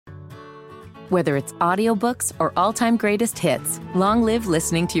Whether it's audiobooks or all-time greatest hits, long live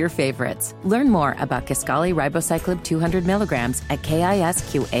listening to your favorites. Learn more about Kisqali Ribociclib 200 milligrams at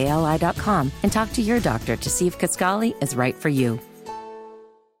KISQALI.com and talk to your doctor to see if Kisqali is right for you.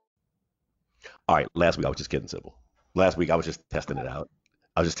 All right, last week I was just kidding, Sybil. Last week I was just testing it out.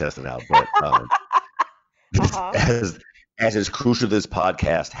 But as is crucial to this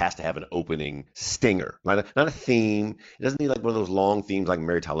podcast, has to have an opening stinger, not a theme. It doesn't need like one of those long themes like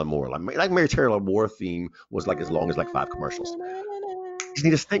Mary Tyler Moore. Like Mary Tyler Moore theme was like as long as like 5 commercials. You just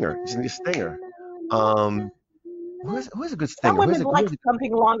need a stinger. Who is a good stinger? Some women like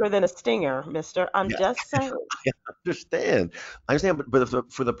something longer than a stinger, mister. I'm just saying. I understand,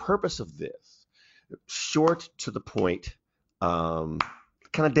 but for the purpose of this, short to the point, kind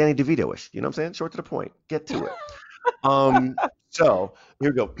of Danny DeVito-ish. You know what I'm saying? Short to the point. Get to it. So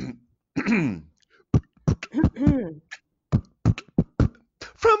here we go.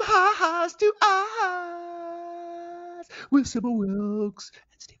 From ha-has to ah-has with Sybil Wilkes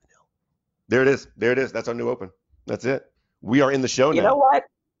and Stephen Hill. There it is. That's our new open. That's it. We are in the show now. You know what?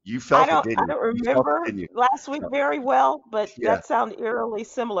 You felt it, didn't you? I don't remember last week very well, but that sounded eerily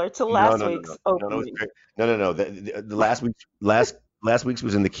similar to last week's opening. No. The last week's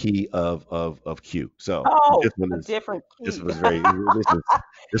was in the key of Q. So different key. This was very.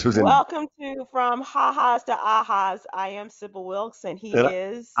 This was in. Welcome to From Ha-has to Ah-has. I am Sybil Wilkes, and he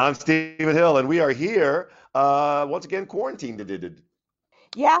is. I'm Stephen Hill, and we are here once again quarantined.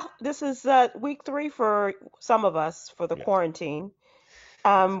 Yeah, this is week 3 for some of us for the quarantine.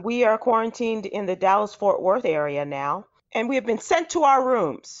 We are quarantined in the Dallas-Fort Worth area now, and we have been sent to our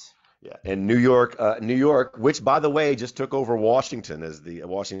rooms. Yeah, and New York, which by the way just took over Washington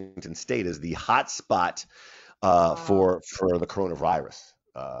State as the hot spot for the coronavirus,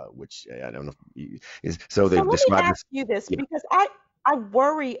 which I don't know is so they described. Let me ask you this because I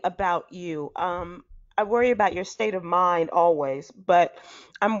worry about you. I worry about your state of mind always, but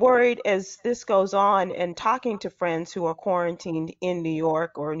I'm worried as this goes on and talking to friends who are quarantined in New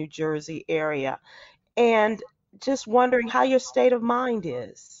York or New Jersey area, and just wondering how your state of mind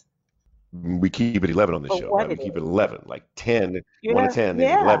is. We keep it 11 on this show, right? We keep it 11, like 10, 1 to 10,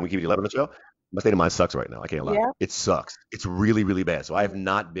 11. We keep it 11 on the show. My state of mind sucks right now. I can't lie. Yeah. It sucks. It's really, really bad. So I've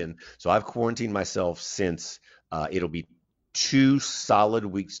quarantined myself since it'll be 2 solid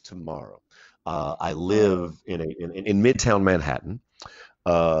weeks tomorrow. I live in Midtown Manhattan.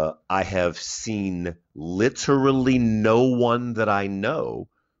 I have seen literally no one that I know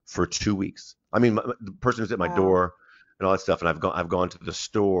for 2 weeks. I mean, the person who's at my door and all that stuff, and I've gone to the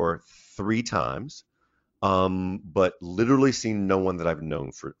store 3 times, but literally seen no one that I've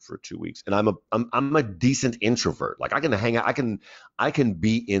known for 2 weeks. And I'm a decent introvert. Like I can hang out, I can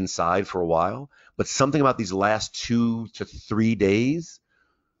be inside for a while, but something about these last 2 to 3 days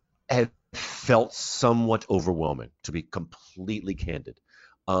have felt somewhat overwhelming, to be completely candid.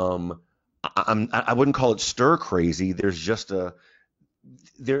 I wouldn't call it stir crazy. There's just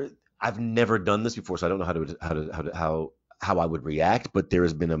I've never done this before, so I don't know how I would react. But there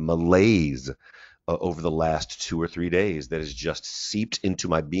has been a malaise over the last 2 or 3 days that has just seeped into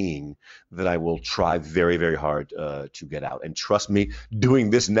my being that I will try very, very hard to get out. And trust me, doing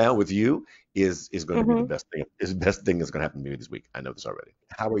this now with you is going to be the best thing. Is the best thing that's going to happen to me this week. I know this already.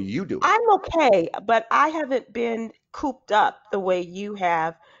 How are you doing? I'm okay, but I haven't been cooped up the way you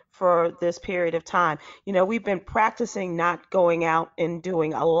have for this period of time. You know, we've been practicing not going out and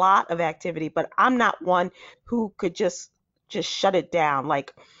doing a lot of activity, but I'm not one who could just shut it down.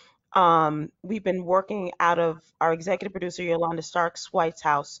 Like, we've been working out of our executive producer Yolanda Stark's White's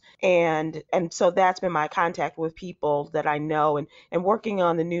house, and so that's been my contact with people that I know, and working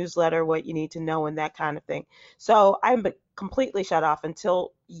on the newsletter, what you need to know, and that kind of thing. So I'm completely shut off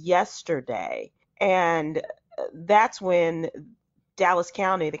until yesterday, and that's when Dallas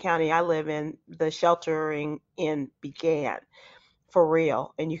County, the county I live in, the sheltering in began for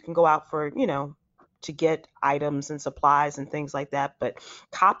real, and you can go out for to get items and supplies and things like that. But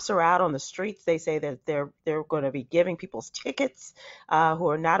cops are out on the streets. They say that they're going to be giving people tickets who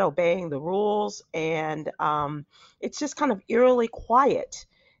are not obeying the rules. And it's just kind of eerily quiet.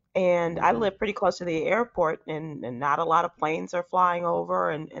 And I live pretty close to the airport, and not a lot of planes are flying over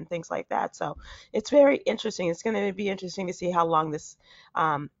and things like that. So it's very interesting. It's going to be interesting to see how long this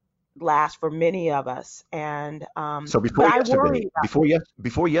last for many of us. And so before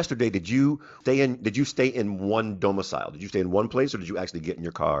yesterday, did you stay in one domicile? Did you stay in one place, or did you actually get in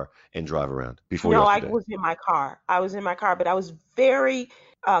your car and drive around before yesterday? No, I was in my car, but I was very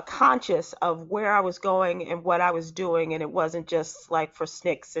conscious of where I was going and what I was doing, and it wasn't just like for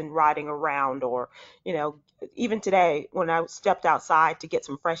snicks and riding around, or even today when I stepped outside to get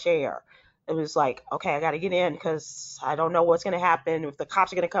some fresh air, it was like, okay, I got to get in because I don't know what's going to happen. If the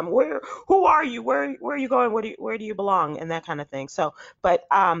cops are going to come, who are you? Where are you going? Where do you belong? And that kind of thing. So, but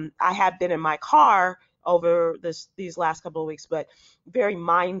I have been in my car over these last couple of weeks, but very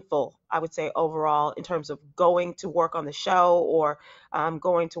mindful, I would say, overall, in terms of going to work on the show or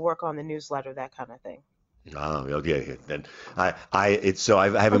going to work on the newsletter, that kind of thing. Oh, okay. Then I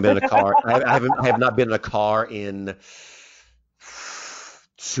haven't been in a car. I have not been in a car in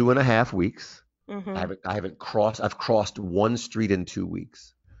 2.5 weeks. Mm-hmm. I've crossed one street in 2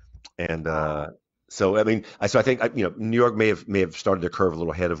 weeks. And Wow. so I mean, so I think New York may have started to curve a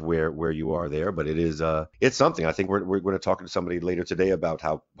little ahead of where you are there, but it's something. I think we're going to talk to somebody later today about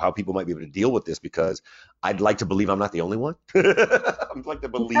how people might be able to deal with this, because I'd like to believe I'm not the only one. I'd like to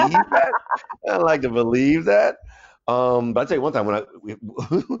believe that. I'd like to believe that. But I'd tell you one time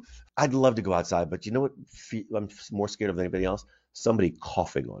I'd love to go outside, but you know what? I'm more scared of than anybody else. Somebody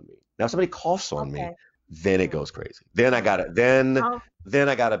coughing on me. Now, if somebody coughs on me, Okay. then it Mm. goes crazy. Then I gotta Oh.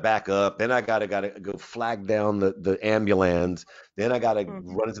 back up. Then I gotta go flag down the ambulance. Then I gotta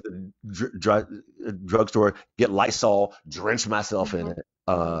Mm-hmm. run into the drugstore, get Lysol, drench myself in Mm-hmm. it.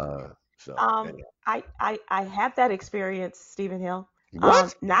 Mm-hmm. So anyway. I had that experience, Stephen Hill.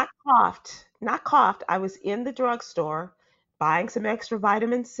 What? Not coughed, not coughed. I was in the drugstore buying some extra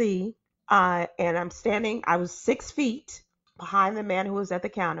vitamin C, and I was 6 feet behind the man who was at the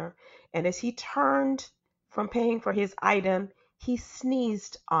counter. And as he turned from paying for his item, he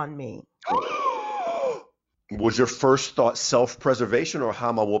sneezed on me. Was your first thought self-preservation or how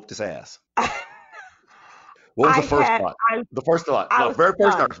am I whoop this ass? What was I the first had, thought? The first thought. I No, was very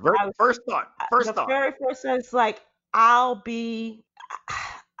first stunned. thought. Very I was first thought. The First thought. very first time it's like, I'll be,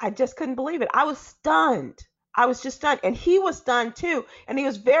 I just couldn't believe it. I was stunned. I was just stunned. And he was stunned too. And he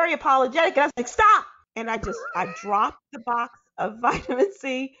was very apologetic. And I was like, stop. And I dropped the box of vitamin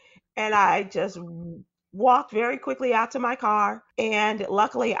C and I just walked very quickly out to my car. And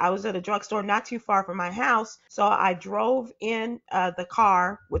luckily, I was at a drugstore not too far from my house. So I drove in the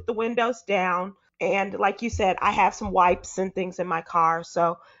car with the windows down. And like you said, I have some wipes and things in my car.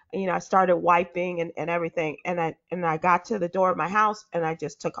 So I started wiping and everything. And I got to the door of my house and I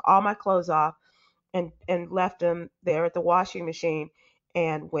just took all my clothes off and left them there at the washing machine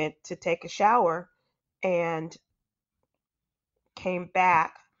and went to take a shower and came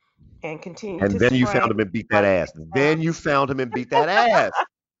back and continued And to then you spray. found him and beat that ass. Then you found him and beat that ass.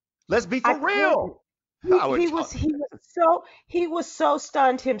 Let's be I for couldn't. real. I would. He was so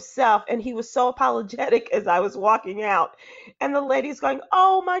stunned himself, and he was so apologetic as I was walking out, and the lady's going,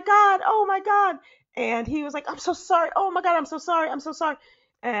 "Oh my God, oh my God," and he was like, "I'm so sorry, oh my God, I'm so sorry, I'm so sorry,"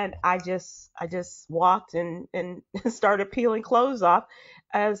 and I just walked and started peeling clothes off,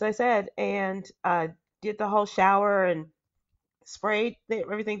 as I said, and did the whole shower and sprayed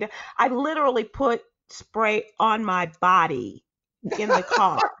everything down. I literally put spray on my body in the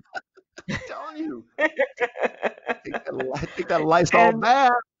car. I'm telling you. Take that Lysol And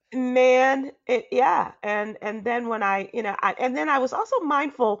bath. man, yeah. And then when and then I was also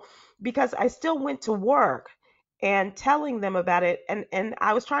mindful because I still went to work and telling them about it. And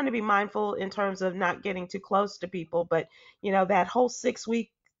I was trying to be mindful in terms of not getting too close to people. But, that whole 6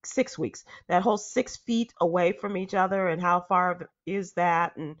 weeks, that whole 6 feet away from each other, and how far is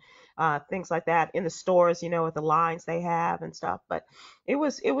that, and things like that in the stores, with the lines they have and stuff. But it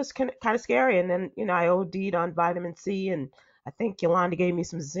was kind of scary. And then, I OD'd on vitamin C, and I think Yolanda gave me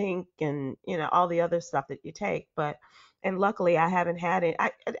some zinc and all the other stuff that you take. But and luckily I haven't had it.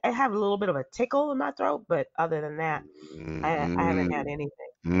 I have a little bit of a tickle in my throat, but other than that, I haven't had Mm, anything.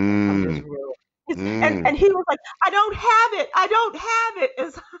 I'm just mm, really mm. and he was like, I don't have it. I don't have it.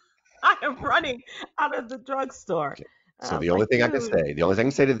 As I am running out of the drugstore. Okay. I So was like, dude. the only thing I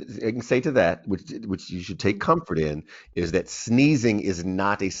can say to that, which you should take comfort in, is that sneezing is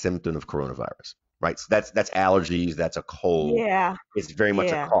not a symptom of coronavirus, right? So that's allergies, that's a cold. Yeah, It's very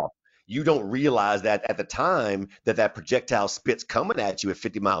much a yeah. cough. You don't realize that at the time that projectile spit's coming at you at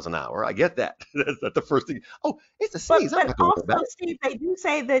 50 miles an hour. I get that. That's the first thing. Oh, it's a But sneeze. I'm but not going to worry also, about it. Steve, they do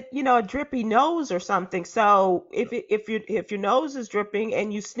say that a drippy nose or something. So if your nose is dripping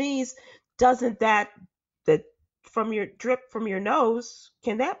and you sneeze, doesn't that from your drip from your nose,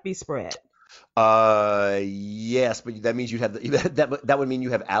 can that be spread? Yes, but that means you have that would mean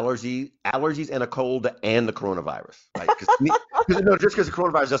you have allergies and a cold and the coronavirus, right? Because no, just because the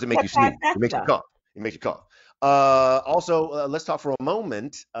coronavirus doesn't make Yeah, you sneeze, it makes you trifecta. cough. It makes you cough. Also, let's talk for a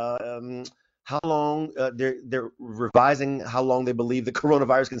moment. How long they're revising how long they believe the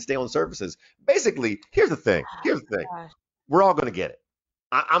coronavirus can stay on surfaces. Basically, here's the thing. Here's the thing. Gosh. We're all gonna get it.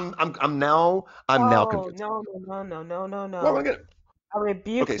 I'm now Oh convinced. no no no no no no We're all gonna no! get it. I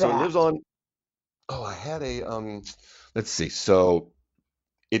rebuke Okay, so it that. lives on. Oh, I had a let's see. So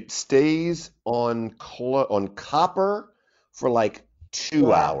it stays on copper for like two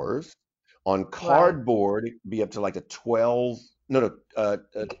Yeah, hours. On right. cardboard, it'd be up to like a 12. No, no. The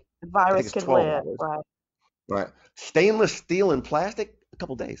I think virus it's could 12 live, hours. right? Right. Stainless steel and plastic, a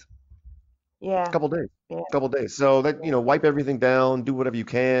couple days. A Yeah, couple days. yeah, A couple days. So that, yeah. wipe everything down, do whatever you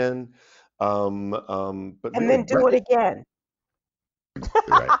can. But And really, then do breath it is again.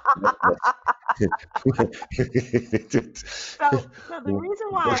 right. So the reason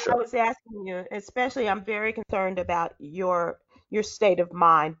why Brush I up. was asking you, especially I'm very concerned about your state of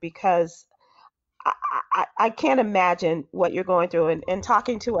mind because I can't imagine what you're going through. And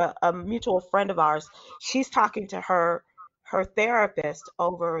talking to a mutual friend of ours, she's talking to her therapist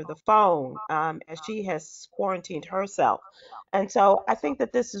over the phone as she has quarantined herself. And so I think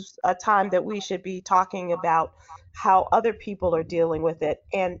that this is a time that we should be talking about how other people are dealing with it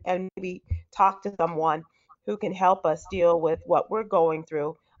and maybe talk to someone who can help us deal with what we're going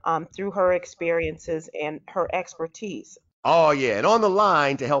through her experiences and her expertise. Oh, yeah. And on the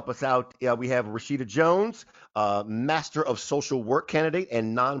line to help us out, we have Rashida Jones, Master of Social Work candidate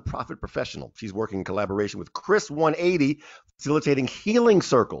and nonprofit professional. She's working in collaboration with Chris 180, facilitating healing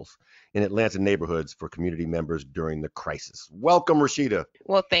circles in Atlanta neighborhoods for community members during the crisis. Welcome, Rashida.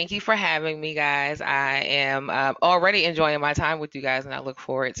 Well, thank you for having me, guys. I am already enjoying my time with you guys, and I look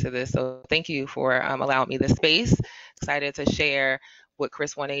forward to this. So, thank you for allowing me the space. Excited to share what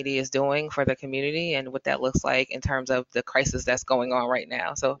Chris 180 is doing for the community and what that looks like in terms of the crisis that's going on right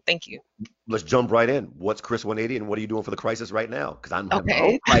now. So, thank you. Let's jump right in. What's Chris 180 and what are you doing for the crisis right now? Because I'm having my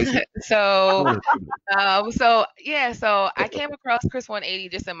Okay. own crisis. So, so I came across Chris 180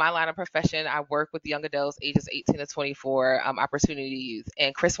 just in my line of profession. I work with young adults ages 18 to 24, opportunity youth,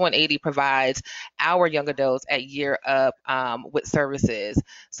 and Chris 180 provides our young adults at Year Up with services.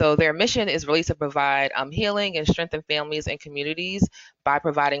 So their mission is really to provide healing and strengthen families and communities by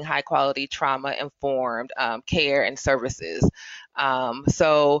providing high quality trauma informed care and services.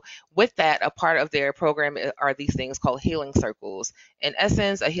 So with that, a part of their program are these things called healing circles. In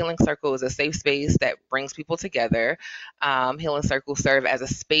essence, a healing circle is a safe space that brings people together. Healing circles serve as a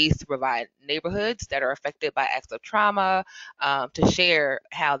space to provide neighborhoods that are affected by acts of trauma, to share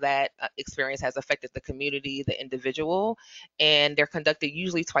how that experience has affected the community, the individual. And they're conducted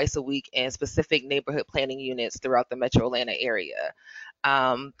usually twice a week in specific neighborhood planning units throughout the metro Atlanta area.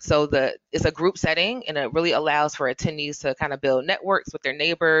 So it's a group setting and it really allows for attendees to kind of build networks with their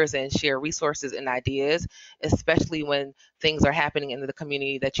neighbors and share resources and ideas, especially when things are happening in the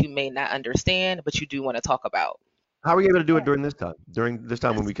community that you may not understand, but you do want to talk about. How are you able to do it Yeah, during this time? During this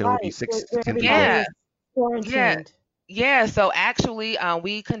time when that's we can only be right. six to Where 10 people everybody in? Yeah, is yeah. quarantined. Yeah, so actually,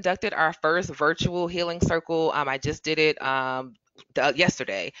 we conducted our first virtual healing circle. I just did it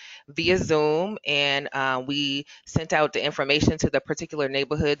yesterday via Zoom, and we sent out the information to the particular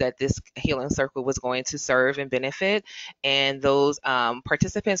neighborhood that this healing circle was going to serve and benefit. And those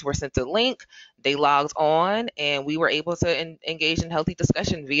participants were sent a link, they logged on, and we were able to engage in healthy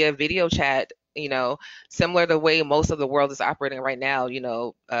discussion via video chat. Similar to the way most of the world is operating right now,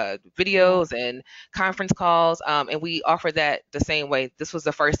 Yeah. videos and conference calls, and we offered that the same way. This was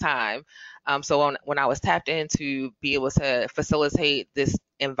the first time. When I was tapped in to be able to facilitate this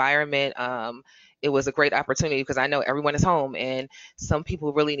environment, it was a great opportunity because I know everyone is home and some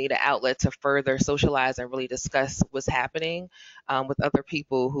people really need an outlet to further socialize and really discuss what's happening with other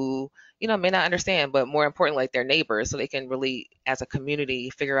people who, may not understand, but more importantly, like their neighbors, so they can really, as a community,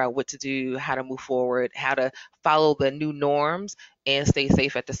 figure out what to do, how to move forward, how to follow the new norms and stay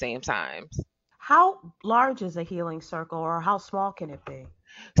safe at the same time. How large is a healing circle or how small can it be?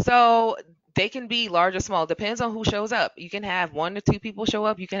 So they can be large or small. Depends on who shows up. You can have 1 to 2 people show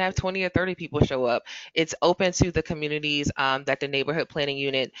up. You can have 20 or 30 people show up. It's open to the communities that the neighborhood planning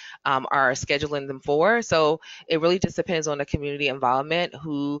unit are scheduling them for. So it really just depends on the community involvement,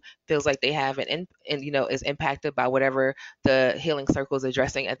 who feels like they have and is impacted by whatever the healing circle is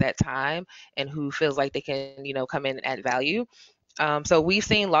addressing at that time, and who feels like they can come in and add value. So we've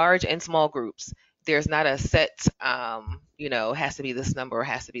seen large and small groups. There's not a set, has to be this number or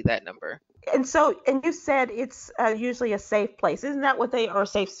has to be that number. And you said it's usually a safe place. Isn't that what they, or a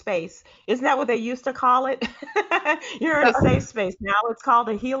safe space? Isn't that what they used to call it? You're in a safe space. Now it's called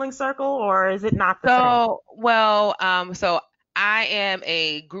a healing circle, or is it not the same? So I am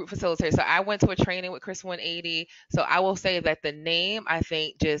a group facilitator. So I went to a training with Chris 180. So I will say that the name, I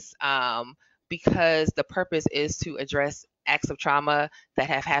think, just because the purpose is to address acts of trauma that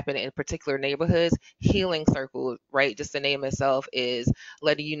have happened in particular neighborhoods, healing circles, right? Just the name itself is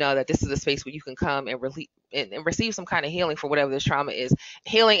letting you know that this is a space where you can come and and receive some kind of healing for whatever this trauma is.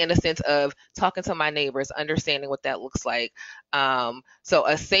 Healing in the sense of talking to my neighbors, understanding what that looks like. So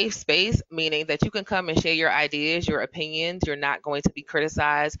a safe space, meaning that you can come and share your ideas, your opinions. You're not going to be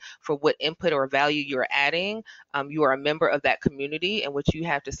criticized for what input or value you're adding. You are a member of that community, and what you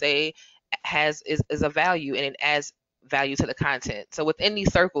have to say is a value, and it adds value to the content. So within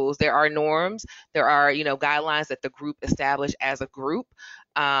these circles, there are norms, there are, guidelines that the group established as a group,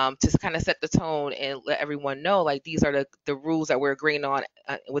 to kind of set the tone and let everyone know, like, these are the rules that we're agreeing on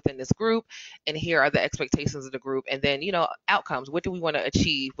within this group, and here are the expectations of the group. And then, outcomes. What do we want to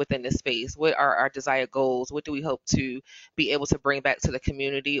achieve within this space? What are our desired goals? What do we hope to be able to bring back to the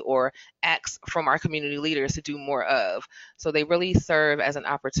community, or ask from our community leaders to do more of? So they really serve as an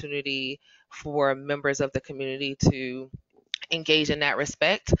opportunity for members of the community to engage in that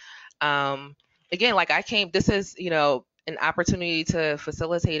respect. Again, like this is, an opportunity to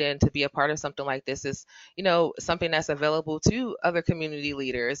facilitate and to be a part of something like this is, something that's available to other community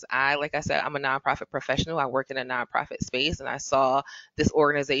leaders. Like I said, I'm a nonprofit professional. I work in a nonprofit space, and I saw this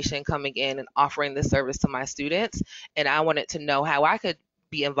organization coming in and offering this service to my students. And I wanted to know how I could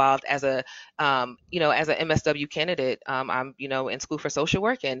be involved as as an MSW candidate. I'm, in school for social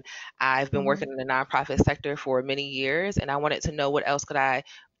work, and I've been working in the nonprofit sector for many years, and I wanted to know what else could I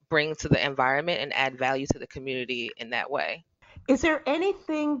bring to the environment and add value to the community in that way. Is there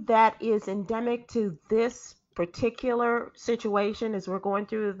anything that is endemic to this particular situation as we're going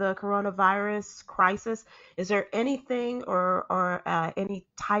through the coronavirus crisis? Is there anything or any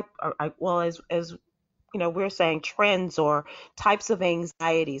type, as we're saying, trends or types of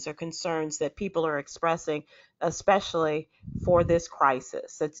anxieties or concerns that people are expressing, especially for this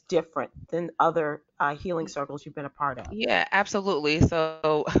crisis, that's different than other healing circles you've been a part of? Yeah, absolutely.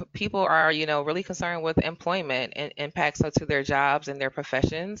 So people are, really concerned with employment and impacts to their jobs and their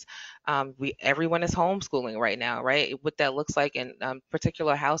professions. Everyone is homeschooling right now, right? What that looks like in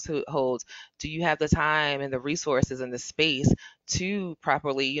particular households. Do you have the time and the resources and the space to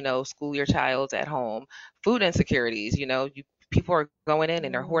properly, school your child at home? Food insecurities, people are going in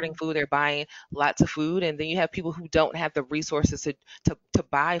and they're hoarding food, they're buying lots of food, and then you have people who don't have the resources to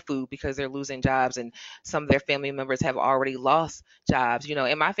buy food because they're losing jobs, and some of their family members have already lost jobs.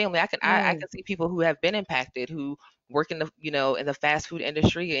 In my family, I can see people who have been impacted, who work in the in the fast food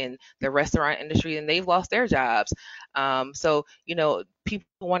industry and the restaurant industry, and they've lost their jobs. So people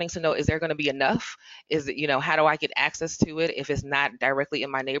wanting to know, is there going to be enough? Is it, how do I get access to it if it's not directly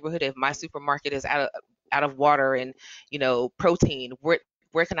in my neighborhood? If my supermarket is out of water and protein,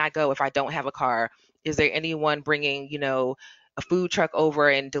 where can I go if I don't have a car? Is there anyone bringing a food truck over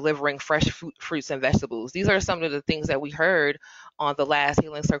and delivering fresh fruits and vegetables? These are some of the things that we heard on the last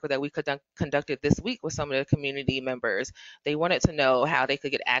healing circle that we conducted this week with some of the community members. They wanted to know how they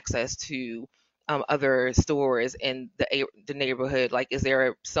could get access to other stores in the neighborhood. Like, is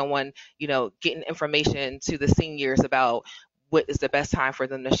there someone getting information to the seniors about what is the best time for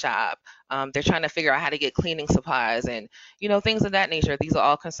them to shop? They're trying to figure out how to get cleaning supplies and things of that nature. These are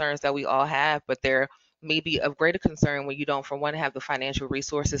all concerns that we all have, but they're maybe of greater concern when you don't, for one, have the financial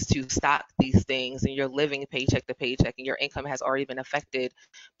resources to stock these things, and you're living paycheck to paycheck, and your income has already been affected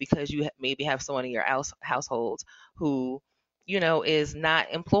because you maybe have someone in your household who is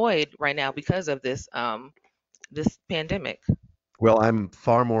not employed right now because of this this pandemic. Well, I'm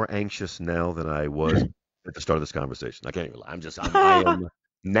far more anxious now than I was at the start of this conversation. I can't even lie. I am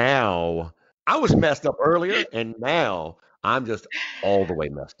now. I was messed up earlier, and now I'm just all the way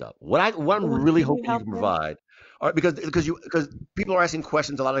messed up. What I'm really hoping you can provide, all right, because people are asking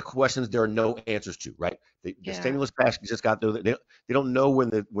questions, a lot of questions there are no answers to, right? The stimulus package just got through. They don't know when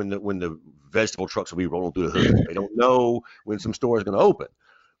the vegetable trucks will be rolling through the hood. They don't know when some store is going to open.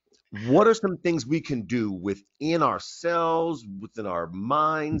 What are some things we can do within ourselves, within our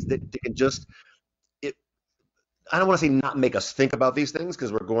minds, that can just, I don't want to say not make us think about these things,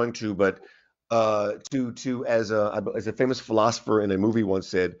 because we're going to, but as a famous philosopher in a movie once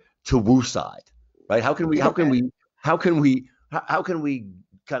said, to woo-side, right? How can we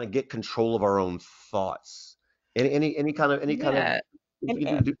kind of get control of our own thoughts? Any kind of to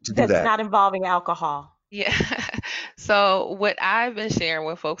do that's that. not involving alcohol. Yeah. So what I've been sharing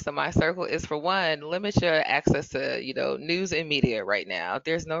with folks in my circle is, for one, limit your access to, news and media right now.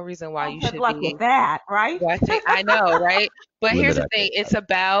 There's no reason why you should be with that, right? Watching. I know, right? But here's the thing, it's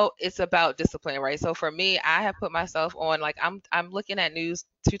about discipline, right? So for me, I have put myself on, like, I'm looking at news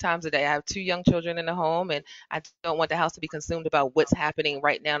 2 times a day. I have 2 young children in the home, and I don't want the house to be consumed about what's happening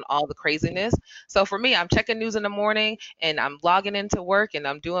right now and all the craziness. So for me, I'm checking news in the morning, and I'm logging into work, and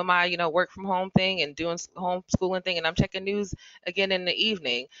I'm doing my, work from home thing and doing homeschooling thing, and I'm checking news again in the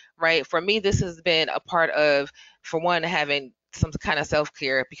evening, right? For me, this has been a part of, for one, having some kind of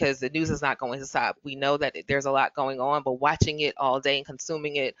self-care, because the news is not going to stop. We know that there's a lot going on, but watching it all day and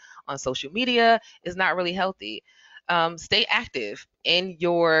consuming it on social media is not really healthy. Stay active in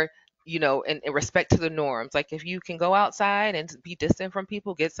your, in respect to the norms. Like, if you can go outside and be distant from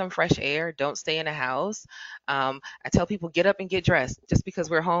people, get some fresh air, don't stay in the house. I tell people, get up and get dressed. Just because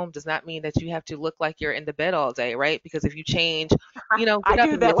we're home does not mean that you have to look like you're in the bed all day, right? Because if you change, I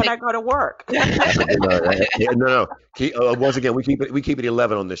do that when I go to work. No. Once again, we keep it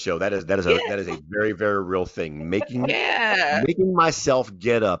 11 on this show. That is a very, very real thing. Making myself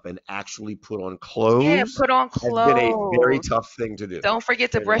get up and actually put on clothes. Yeah, put on clothes. Has been a very tough thing to do. Don't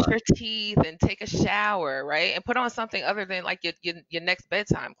forget to brush your teeth and take a shower, right? And put on something other than like your next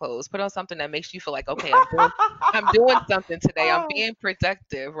bedtime clothes. Put on something that makes you feel like, okay, I'm doing something today. I'm being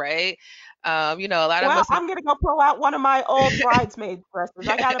productive, right? A lot of us. I'm gonna go pull out one of my old bridesmaid dresses.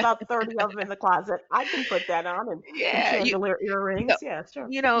 I got about 30 of them in the closet. I can put that on and chandelier earrings. Yeah, sure.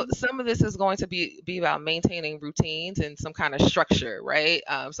 Some of this is going to be about maintaining routines and some kind of structure, right?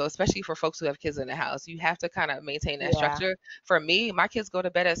 So especially for folks who have kids in the house, you have to kind of maintain that structure. For me, my kids go to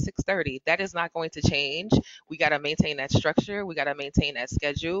bed at 6:30. That is not going to change. We got to maintain that structure. We got to maintain that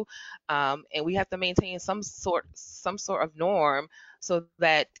schedule, and we have to maintain some sort of norm, so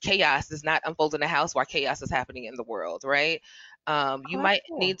that chaos does not unfold in the house while chaos is happening in the world, right? You might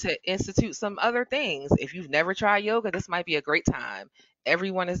need to institute some other things. If you've never tried yoga, this might be a great time.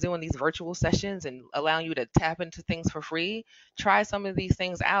 Everyone is doing these virtual sessions and allowing you to tap into things for free. Try some of these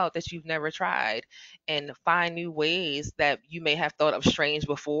things out that you've never tried, and find new ways that you may have thought of strange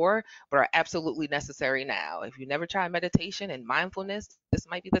before, but are absolutely necessary now. If you never tried meditation and mindfulness, this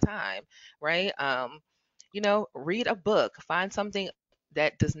might be the time, right? Read a book, find something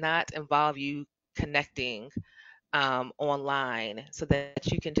that does not involve you connecting online, so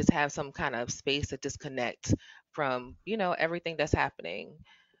that you can just have some kind of space to disconnect from, everything that's happening.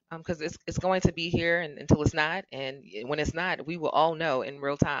 Because it's going to be here until it's not. And when it's not, we will all know in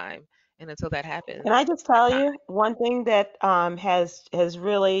real time. And until that happens. Can I just tell you one thing that has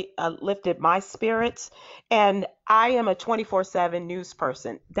really lifted my spirits? And I am a 24/7 news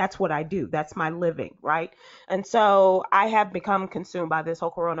person. That's what I do. That's my living, right? And so I have become consumed by this whole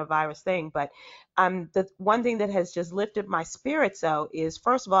coronavirus thing. But the one thing that has just lifted my spirits, though, is,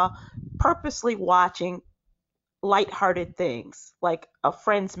 first of all, purposely watching lighthearted things like a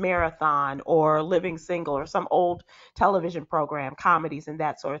Friends marathon or Living Single or some old television program, comedies and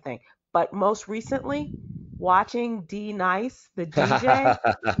that sort of thing. But most recently, watching D-Nice, the DJ,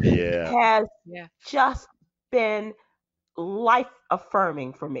 has just been life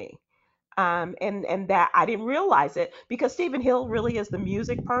affirming for me. And that I didn't realize it, because Stephen Hill really is the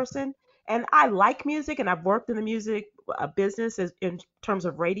music person. And I like music, and I've worked in the music business in terms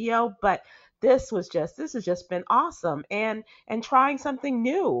of radio, but this has just been awesome, and trying something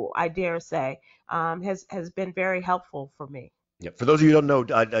new, I dare say, has been very helpful for me. Yeah, for those of you who don't know,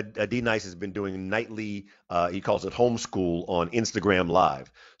 D-Nice has been doing nightly, he calls it homeschool on Instagram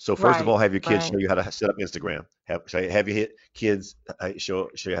Live. So first of all, have your kids show you how to set up Instagram. Have your kids show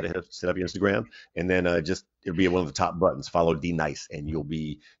you how to set up your Instagram, and then it'll be one of the top buttons. Follow D-Nice, and you'll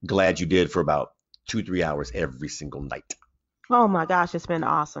be glad you did, for about 2-3 hours every single night. Oh my gosh, it's been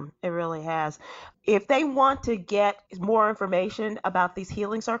awesome. It really has. If they want to get more information about these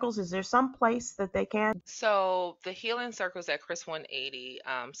healing circles, is there some place that they can? So the healing circles that Chris 180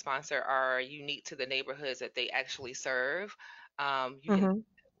 sponsor are unique to the neighborhoods that they actually serve. You can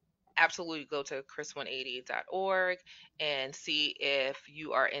absolutely go to chris180.org and see if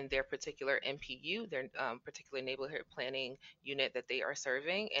you are in their particular NPU, their particular neighborhood planning unit that they are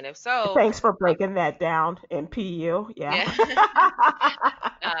serving. And if so, thanks for breaking that down. NPU, yeah.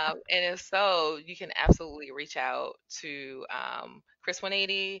 And if so, you can absolutely reach out to Chris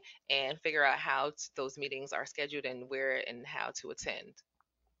 180 and figure out how those meetings are scheduled and where and how to attend.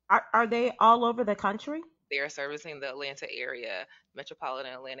 Are they all over the country? They are servicing the Atlanta area,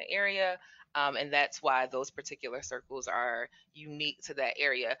 metropolitan Atlanta area. And that's why those particular circles are unique to that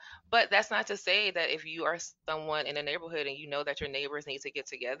area. But that's not to say that if you are someone in a neighborhood and you know that your neighbors need to get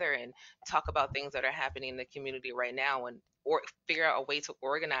together and talk about things that are happening in the community right now, or figure out a way to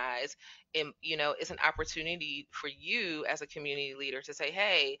organize, and it's an opportunity for you as a community leader to say,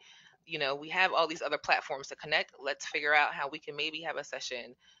 hey, we have all these other platforms to connect. Let's figure out how we can maybe have a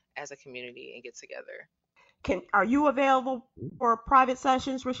session as a community and get together. Are you available for private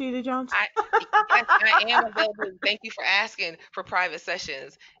sessions, Rashida Jones? Yes, I am available. Thank you for asking for private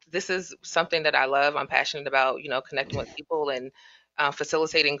sessions. This is something that I love. I'm passionate about, connecting with people and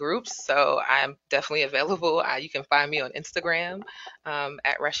facilitating groups. So I'm definitely available. You can find me on Instagram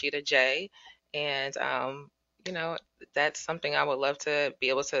at Rashida J. And, that's something I would love to be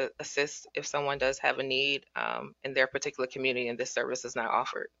able to assist if someone does have a need in their particular community and this service is not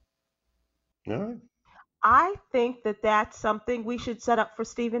offered. All right. I think that that's something we should set up for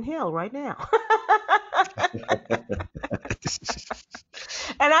Stephen Hill right now.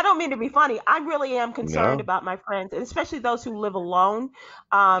 And I don't mean to be funny. I really am concerned about my friends, especially those who live alone.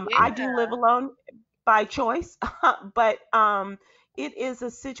 I do live alone by choice, but it is a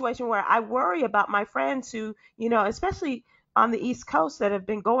situation where I worry about my friends who, especially on the East Coast, that have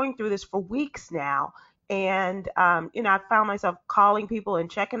been going through this for weeks now. And, I found myself calling people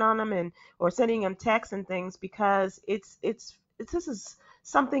and checking on them or sending them texts and things because this is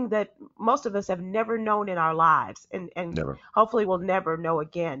something that most of us have never known in our lives and hopefully we'll never know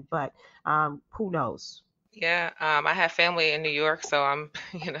again. But who knows? Yeah. I have family in New York, so I'm,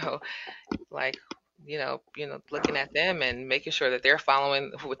 looking at them and making sure that they're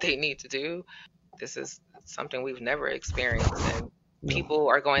following what they need to do. This is something we've never experienced. And people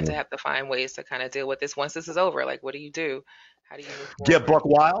are going to have to find ways to kind of deal with this once this is over. Like, what do you do? How do you move forward? Get buck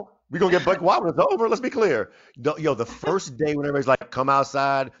wild? We're going to get buck wild when it's over. Let's be clear. The first day when everybody's like, come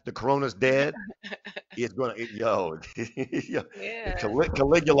outside, the corona's dead, it's going to,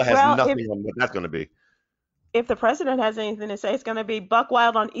 Caligula has nothing on what that's going to be. If the president has anything to say, it's going to be buck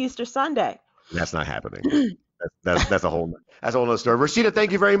wild on Easter Sunday. That's not happening. That's a whole other story. Rashida,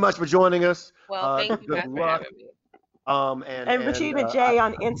 thank you very much for joining us. Well, thank you guys for having me. And Rashida J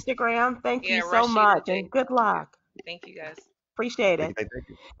on Instagram. Thank you so much, and good luck. Thank you guys. Appreciate it. Thank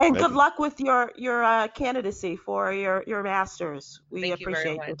you. And good luck with your candidacy for your masters. We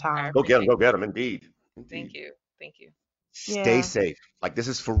appreciate your time. Go get them. Indeed. Thank you. Stay safe. Like this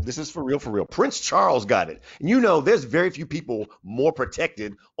is for real. Prince Charles got it. And there's very few people more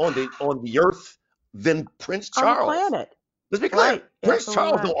protected on the earth than Prince Charles. On the planet. Let's be clear. Right. Prince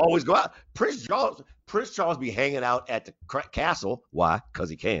Charles don't always go out. Prince Charles be hanging out at the castle. Why? Because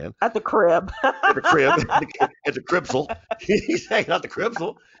he can. At the crib. At the cribsel. He's hanging out the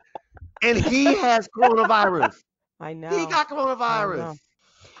cribsel. And he has coronavirus. I know. He got coronavirus.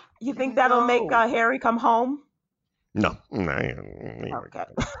 You think that'll make Harry come home? No. Okay.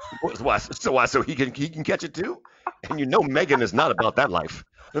 Why? So he can catch it too? And Meghan is not about that life.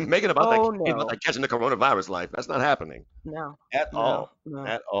 Meghan about that catching the coronavirus life. That's not happening. No. At all.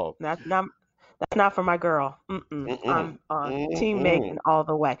 At all. That's not for my girl. I'm on Team Meghan all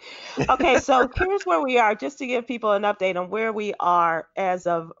the way. Okay, so here's where we are, just to give people an update on where we are as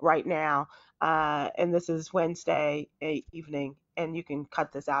of right now. And this is Wednesday evening, and you can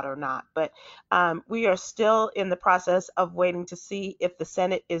cut this out or not. But we are still in the process of waiting to see if the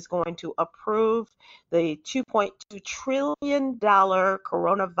Senate is going to approve the $2.2 trillion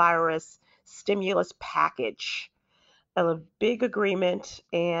coronavirus stimulus package. A big agreement,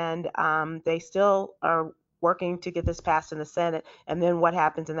 and they still are working to get this passed in the Senate. And then what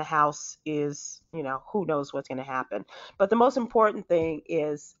happens in the House is, who knows what's going to happen. But the most important thing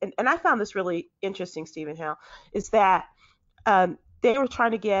is, and I found this really interesting, Stephen Hill, is that they were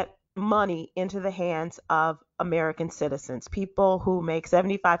trying to get money into the hands of American citizens. People who make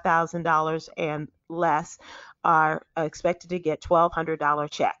 $75,000 and less are expected to get $1,200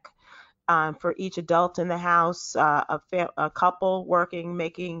 check. For each adult in the house, a couple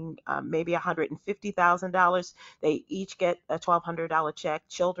making maybe $150,000, they each get a $1,200 check.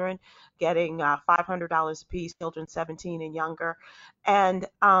 Children getting $500 apiece, children 17 and younger. And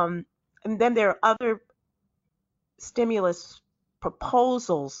then there are other stimulus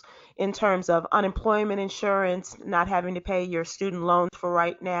proposals in terms of unemployment insurance, not having to pay your student loans for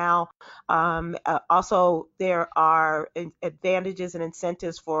right now. Also, there are advantages and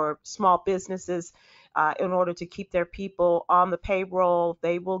incentives for small businesses in order to keep their people on the payroll.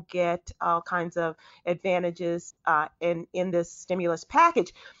 They will get all kinds of advantages in this stimulus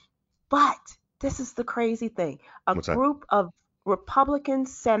package. But this is the crazy thing. A group of Republican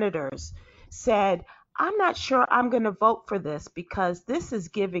senators said, I'm not sure I'm going to vote for this because this is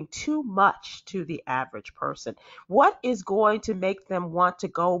giving too much to the average person. What is going to make them want to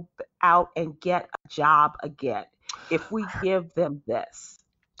go out and get a job again if we give them this?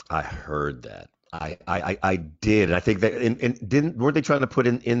 I heard that. I did, and I think that and weren't they trying to put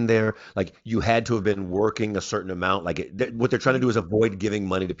in there like you had to have been working a certain amount? Like what they're trying to do is avoid giving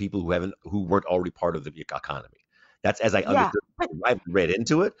money to people who weren't already part of the economy. That's as I Yeah, understood. but I haven't read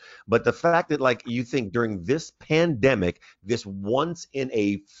into it, but the fact that like you think during this pandemic, this once in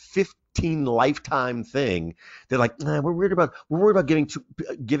a 15 lifetime thing, they're like, nah, we're worried about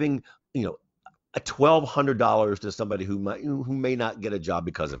giving you know $1,200 to somebody who may not get a job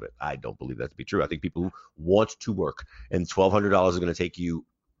because of it. I don't believe that to be true. I think people who want to work and $1,200 is going to take you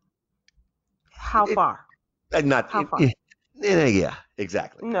how it, far? not How far? yeah,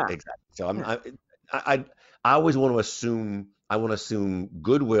 exactly, No, exactly. So no. I always want to assume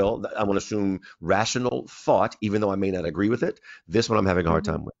goodwill. I want to assume rational thought, even though I may not agree with it. This one I'm having a hard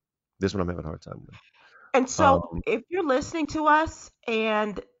Mhm. time with. This one I'm having a hard time with. And so, Um, if you're listening to us,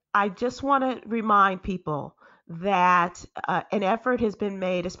 and I just want to remind people that an effort has been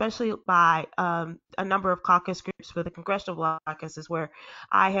made, especially by a number of caucus groups for the congressional caucuses, where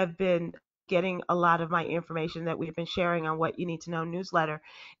I have been getting a lot of my information that we've been sharing on What You Need to Know newsletter.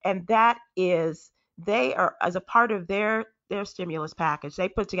 And that is, they are, as a part of their stimulus package, they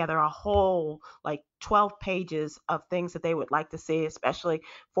put together a whole like 12 pages of things that they would like to see, especially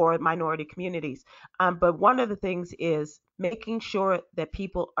for minority communities. But one of the things is making sure that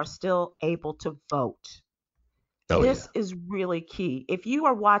people are still able to vote. oh yeah, This is really key. If you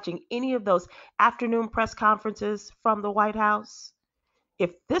are watching any of those afternoon press conferences from the White House,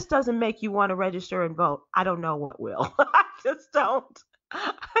 if this doesn't make you want to register and vote, I don't know what will. I just don't.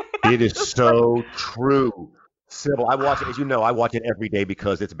 I it is just like, so true. Sybil, I watch it, as you know, I watch it every day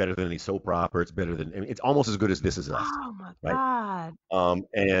because it's better than any soap opera. It's better than, I mean, it's almost as good as This Is Us, oh my right? God.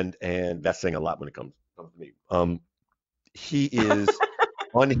 And that's saying a lot when it comes to me. He is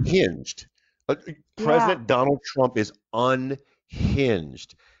unhinged. Yeah. President Donald Trump is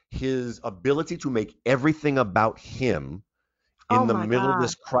unhinged. His ability to make everything about him Oh in the my middle of God.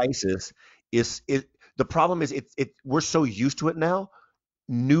 this crisis is it. The problem is we're so used to it now.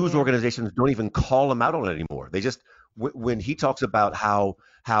 News Yeah. organizations don't even call him out on it anymore. They just when he talks about how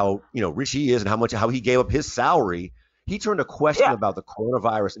rich he is and how he gave up his salary, he turned a question Yeah. about the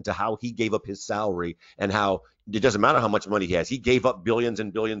coronavirus into how he gave up his salary and how it doesn't matter how much money he has. He gave up billions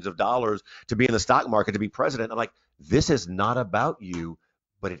and billions of dollars to be in the stock market to be president. I'm like, this is not about you,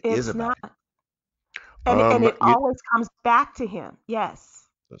 but it is It's about not. him. And it You, always comes back to him. Yes.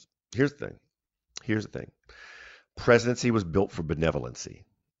 here's the thing. Here's the thing. Presidency was built for benevolency.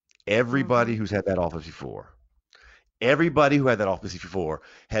 Everybody Hmm. who's had that office before Everybody who had that office before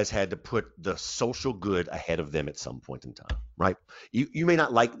has had to put the social good ahead of them at some point in time, right? You may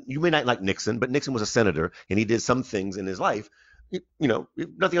not like Nixon, but Nixon was a senator and he did some things in his life. If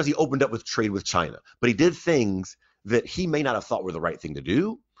nothing else, he opened up with trade with China, but he did things that he may not have thought were the right thing to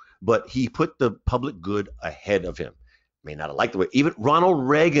do, but he put the public good ahead of him. May not have liked the way even Ronald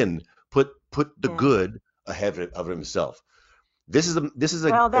Reagan put the Yeah. good ahead of himself. This is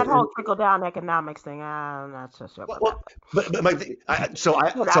a Well, that whole trickle down economics thing, I'm not so sure about that. well, but my so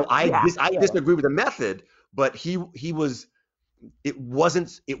I But so I yeah, I yeah. disagree with the method, but he was it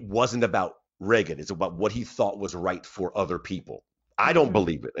wasn't about Reagan. It's about what he thought was right for other people. I don't Hmm.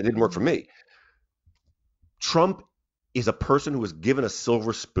 believe it. It didn't work for Hmm. me. Trump is a person who was given a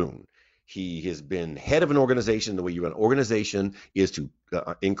silver spoon. He has been head of an organization. The way you run an organization is to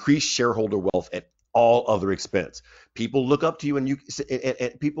increase shareholder wealth at all other expense. People look up to you, and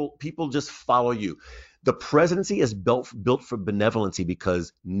people just follow you. The presidency is built for benevolency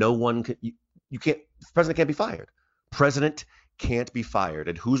because no one can. You can't. The president can't be fired. President can't be fired,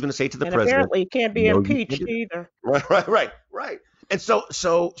 and who's going to say to the And president, apparently it can't be "No, you can't impeached do that." either. Right. And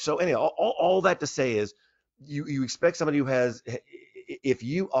so anyway, all that to say is you expect somebody who has if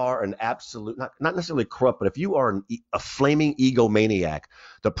you are an absolute not necessarily corrupt, but if you are a flaming egomaniac,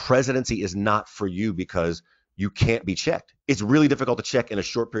 the presidency is not for you because you can't be checked. It's really difficult to check in a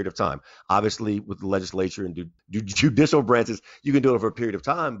short period of time. Obviously, with the legislature and do judicial branches, you can do it over a period of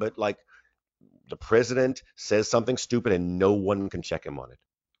time, but like the president says something stupid and no one can check him on it.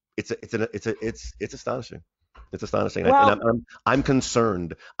 It's astonishing. It's astonishing, and Well, I'm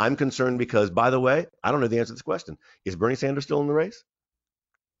concerned. I'm concerned because, by the way, I don't know the answer to this question. Is Bernie Sanders still in the race?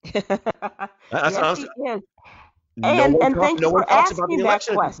 That's what yes, I'm he saying. is. No And one and talks. thank No you one for talks about the asking that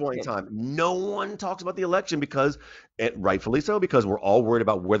election at this point in question. time. No one talks about the election because, and rightfully so, because we're all worried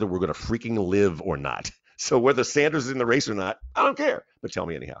about whether we're going to freaking live or not. So whether Sanders is in the race or not, I don't care. But tell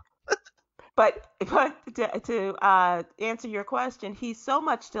me anyhow. But to answer your question, he's so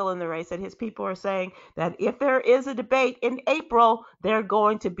much still in the race that his people are saying that if there is a debate in April, they're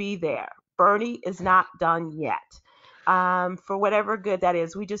going to be there. Bernie is not done yet. for whatever good that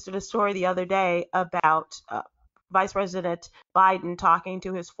is. We just did a story the other day about Vice President Biden talking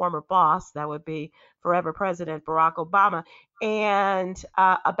to his former boss, that would be forever President Barack Obama, and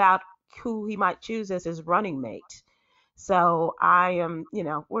about who he might choose as his running mate. So I am,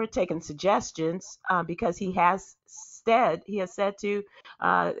 we're taking suggestions because he has said to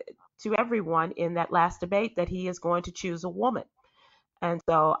everyone in that last debate that he is going to choose a woman. And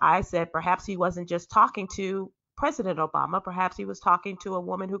so I said perhaps he wasn't just talking to President Obama. Perhaps he was talking to a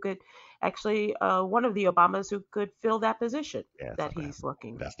woman who could actually, one of the Obamas who could fill that position that he's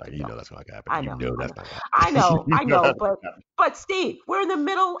looking. That's not, that's not gonna happen. I know. I know. But Steve, we're in the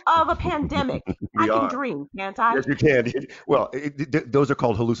middle of a pandemic. I can dream, can't I? Yes, you can. Well, those are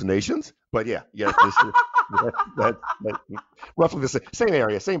called hallucinations. But yes, that's roughly the same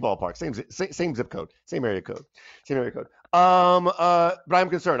area, same ballpark, same zip code, same area code. But I'm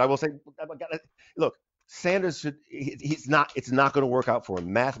concerned. I will say, look. Sanders it's not going to work out for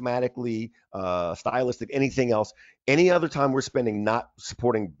him mathematically, stylistic, anything else. Any other time we're spending not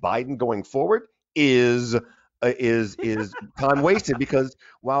supporting Biden going forward is time wasted, because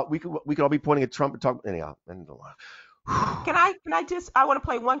while we could all be pointing at Trump and talking anyhow. Can I I want to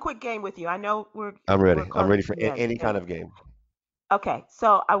play one quick game with you. I know I'm ready. I'm ready for any kind of game. Okay,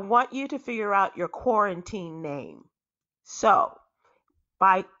 so I want you to figure out your quarantine name. So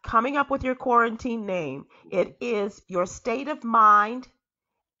by coming up with your quarantine name, it is your state of mind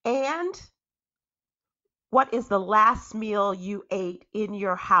and what is the last meal you ate in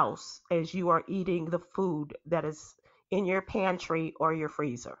your house as you are eating the food that is in your pantry or your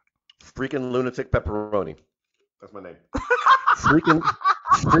freezer. Freaking lunatic pepperoni. That's my name.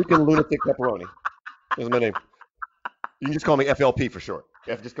 freaking lunatic pepperoni. That's my name. You can just call me FLP for short.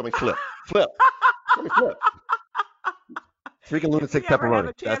 Just call me Flip. Flip. Call me Flip. Freaking lunatic pepperoni. Have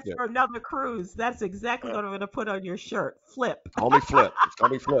a chance for another cruise, that's exactly what I'm going to put on your shirt. Flip. Call me Flip. Call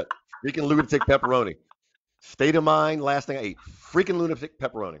me Flip. Freaking lunatic pepperoni. State of mind, last thing I ate. Freaking lunatic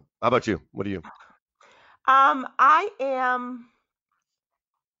pepperoni. How about you? What are you? I am.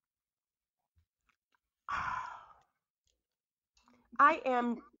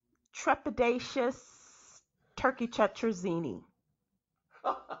 Trepidatious turkey tetrazzini.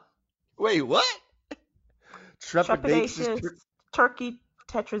 Wait, what? Trepidatious turkey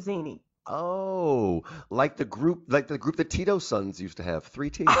tetrazzini. Oh, like the group that Tito's sons used to have,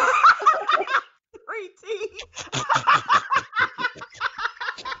 3T. 3T.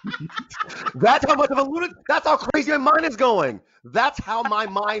 That's how much of a lunatic. That's how crazy my mind is going. That's how my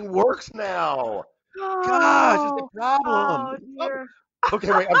mind works now. Gosh, it's a problem. Oh, dear.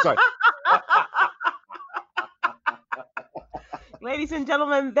 Okay, wait. I'm sorry. Ladies and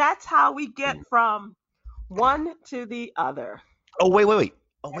gentlemen, that's how we get from one to the other. Oh, wait.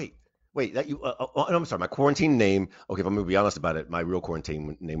 That you? I'm sorry. My quarantine name. Okay, if I'm gonna be honest about it, my real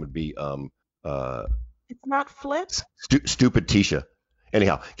quarantine name would be It's not Flip. Stupid Tisha.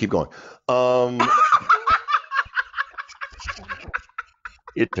 Anyhow, keep going.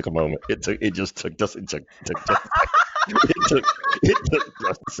 It took a moment. It took just a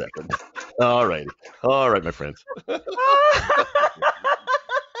second. All right, my friends.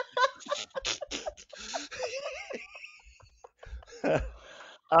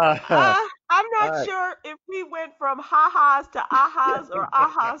 I'm not sure if we went from ha-has to ahas or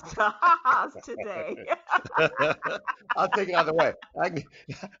ahas to ha-has today. I'll take it either way.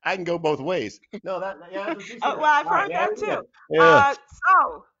 I can go both ways. No, well, I've heard that too. Yeah.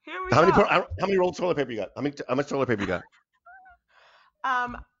 So here we go. How many rolls of toilet paper you got? How much toilet paper you got? I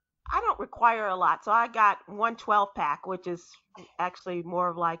don't require a lot, so I got one 12-pack, which is actually more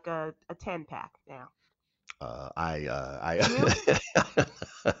of like a 10-pack now.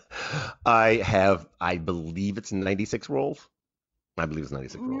 I believe it's 96 rolls. I believe it's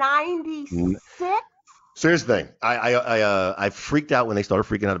 96 rolls. 96? So here's the thing. I freaked out when they started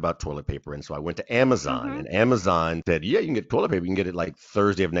freaking out about toilet paper, and so I went to Amazon, and Amazon said, yeah, you can get toilet paper. You can get it like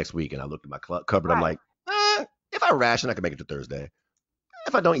Thursday of next week. And I looked at my cupboard. Right. I'm like, if I ration, I can make it to Thursday.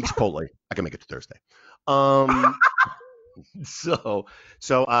 If I don't eat Chipotle, I can make it to Thursday. But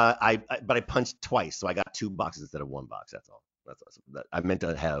I punched twice, so I got 2 boxes instead of 1 box. That's all. I meant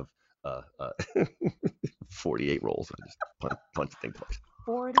to have 48 rolls. I just punched the thing twice.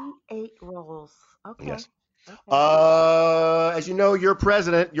 48 rolls. Okay. Yes. Okay. As you know, your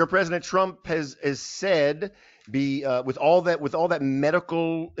president Trump has said, with all that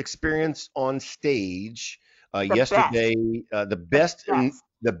medical experience on stage yesterday, the best in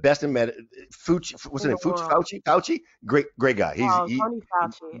Fauci, what's his name? Fauci, great guy. Tony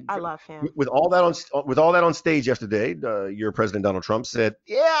Fauci, I love him. With all that on stage yesterday, your president Donald Trump said,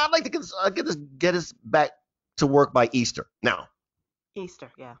 "Yeah, I'd like to get us back to work by Easter. Now,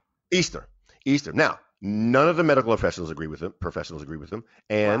 Easter, yeah. Easter. Now, none of the medical professionals agree with him.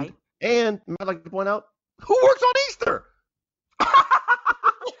 And Right. and I'd like to point out, who works on Easter?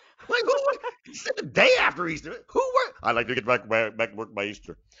 Like, it's the day after Easter. Who works? I'd like to get back to work by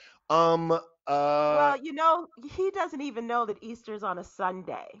Easter. Well, he doesn't even know that Easter's on a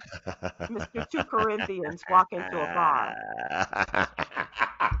Sunday. Mr. 2 Corinthians walk into a bar.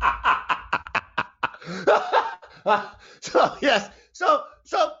 So yes. So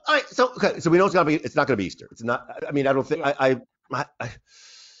all right. So okay. So we know it's not gonna be Easter. It's not. I mean, I don't think. Yeah.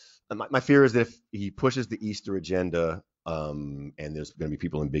 My fear is that if he pushes the Easter agenda, and there's going to be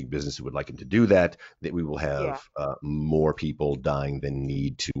people in big business who would like him to do that we will have more people dying than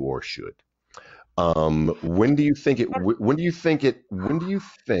need to or should. When do you think it? When do you think?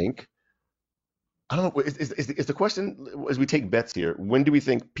 I don't know. Is the question, as we take bets here, when do we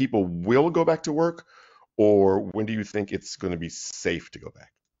think people will go back to work, or when do you think it's going to be safe to go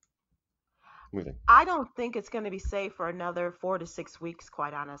back? What do you think? I don't think it's going to be safe for another 4 to 6 weeks,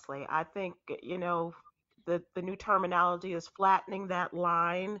 quite honestly. I think, the new terminology is flattening that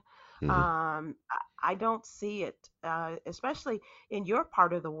line. Mm-hmm. I don't see it, especially in your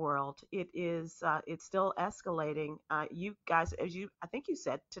part of the world. It's still escalating. You guys, I think you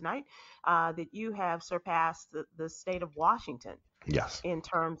said tonight, that you have surpassed the state of Washington. Yes. In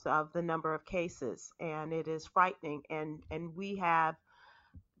terms of the number of cases, and it is frightening. And we have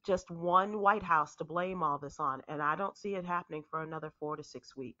just one White House to blame all this on, and I don't see it happening for another 4 to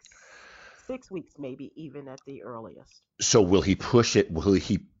 6 weeks. 6 weeks, maybe even at the earliest. So will he push it?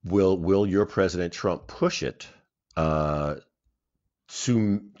 Will your President Trump push it to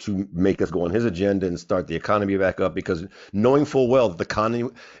make us go on his agenda and start the economy back up? Because knowing full well that the economy,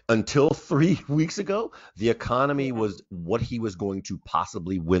 until 3 weeks ago, the economy was what he was going to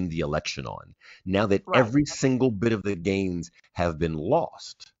possibly win the election on. Now that every single bit of the gains have been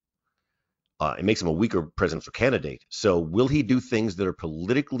lost, it makes him a weaker presidential candidate. So will he do things that are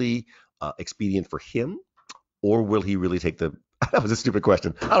politically expedient for him, or will he really take the? That was a stupid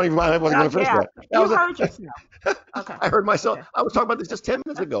question. I don't even mind. I wasn't going to finish that. You heard yourself. Okay. I heard myself. Okay. I was talking about this just 10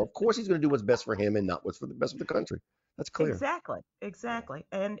 minutes ago. Of course, he's going to do what's best for him and not what's for the best of the country. That's clear. Exactly.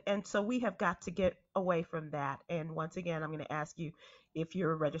 And so we have got to get away from that. And once again, I'm going to ask you if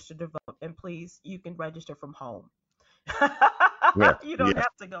you're registered to vote, and please, you can register from home. You don't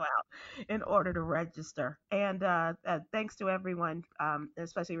have to go out in order to register. And thanks to everyone,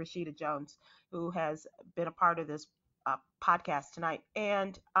 especially Rashida Jones, who has been a part of this podcast tonight.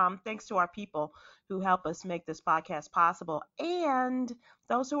 And thanks to our people who help us make this podcast possible, and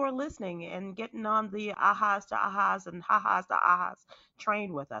those who are listening and getting on the ahas to ahas and ha-has to ahas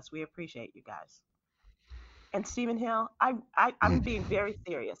train with us. We appreciate you guys. And Stephen Hill, I'm being very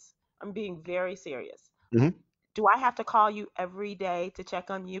serious. Mm-hmm. Do I have to call you every day to check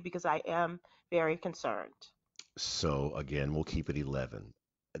on you? Because I am very concerned. So again, we'll keep it 11.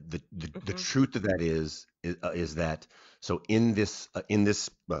 The truth of that is that, so in this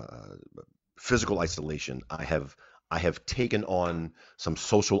physical isolation, I have taken on some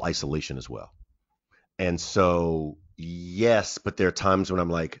social isolation as well. And so yes, but there are times when I'm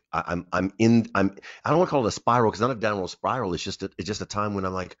like, I don't want to call it a spiral, because it's not a downward spiral. It's just a time when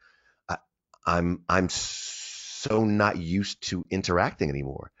I'm like, I'm so not used to interacting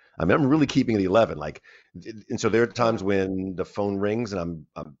anymore. I mean, I'm really keeping it 11. Like, and so there are times when the phone rings and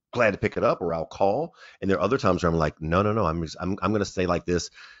I'm glad to pick it up, or I'll call. And there are other times where I'm like, no, I'm going to stay like this.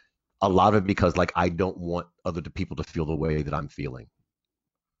 A lot of it because, like, I don't want other people to feel the way that I'm feeling.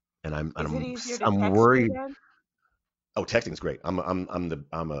 And I'm worried. Oh, texting's great. I'm an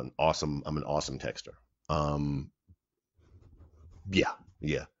awesome texter. Yeah.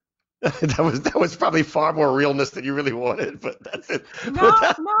 That was probably far more realness than you really wanted, but that's it.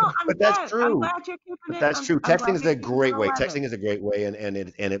 But that's true. I'm glad you're keeping it. But that's true. Texting is a great way. Texting is a great way,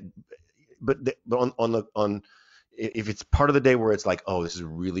 but if it's part of the day where it's like, oh, this is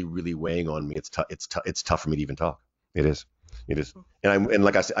really, really weighing on me, it's tough for me to even talk. It is. And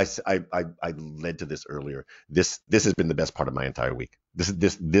like I said, I led to this earlier. This has been the best part of my entire week.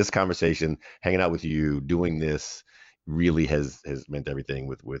 This conversation, hanging out with you, doing this, really has meant everything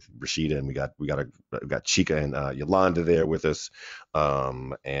with Rashida, and we got Chica and Yolanda there with us,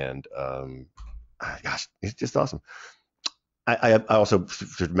 gosh, it's just awesome. I also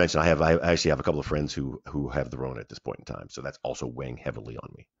should mention I actually have a couple of friends who have the Rona at this point in time, so that's also weighing heavily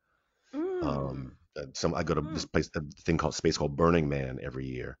on me. I go to this place, a thing called space called Burning Man every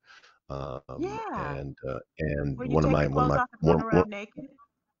year, and one of my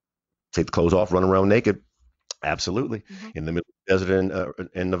take the clothes off, run around naked. Absolutely. In the middle of the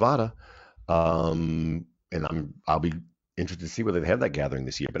desert in Nevada. I'll be interested to see whether they have that gathering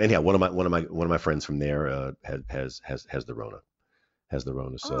this year. But anyhow, one of my friends from there has the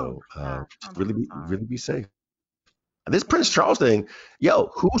Rona, So really be safe. And this Prince Charles thing,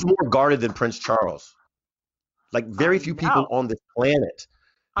 who's more guarded than Prince Charles? Like very few people on this planet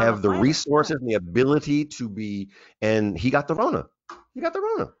have the resources and the ability to be, and he got the Rona.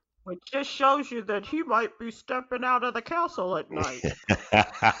 It just shows you that he might be stepping out of the castle at night.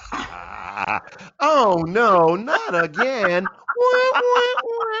 Oh no, not again.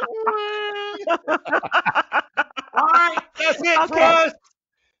 All right, that's it for us.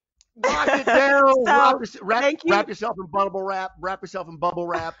 Lock it down. Wrap yourself in bubble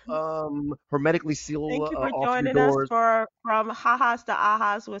wrap. Hermetically seal. Thank you for joining us from Ha-Has to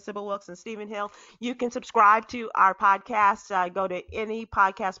Ahas with Sybil Wilkes and Stephen Hill. You can subscribe to our podcast. Go to any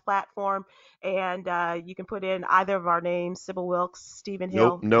podcast platform, and you can put in either of our names, Sybil Wilkes, Stephen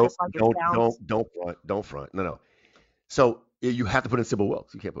Hill. Don't front. No. So you have to put in Sybil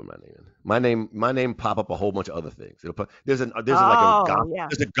Wilkes. You can't put my name in. My name pop up a whole bunch of other things. It'll put there's a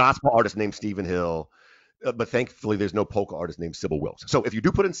gospel artist named Stephen Hill, but thankfully there's no polka artist named Sybil Wilkes. So if you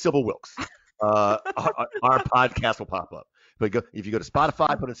do put in Sybil Wilkes, our podcast will pop up. But if you go to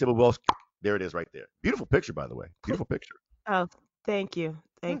Spotify, put in Sybil Wilkes, there it is right there. Beautiful picture, by the way. Beautiful picture. Oh, thank you.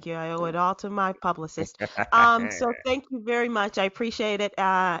 I owe it all to my publicist. So thank you very much. I appreciate it.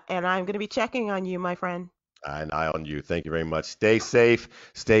 And I'm going to be checking on you, my friend. An eye on you. Thank you very much. Stay safe.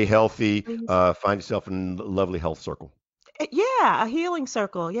 Stay healthy. Find yourself in a lovely health circle. Yeah, a healing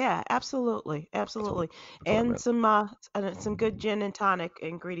circle. Yeah, absolutely. And some good gin and tonic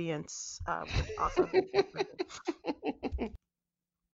ingredients. Also